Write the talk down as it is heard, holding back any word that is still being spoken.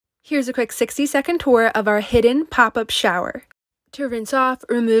Here's a quick 60-second tour of our hidden pop-up shower. To rinse off,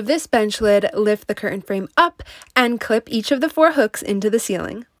 remove this bench lid, lift the curtain frame up, and clip each of the 4 hooks into the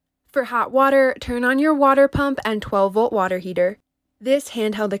ceiling. For hot water, turn on your water pump and 12-volt water heater. This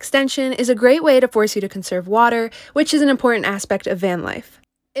handheld extension is a great way to force you to conserve water, which is an important aspect of van life.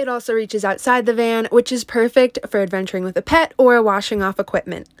 It also reaches outside the van, which is perfect for adventuring with a pet or washing off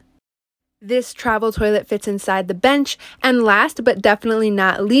equipment. This travel toilet fits inside the bench, and last but definitely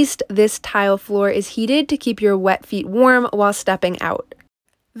not least, this tile floor is heated to keep your wet feet warm while stepping out.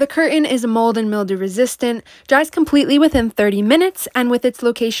 The curtain is mold and mildew resistant, dries completely within 30 minutes, and with its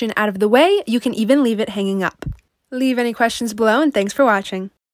location out of the way, you can even leave it hanging up. Leave any questions below, and thanks for watching.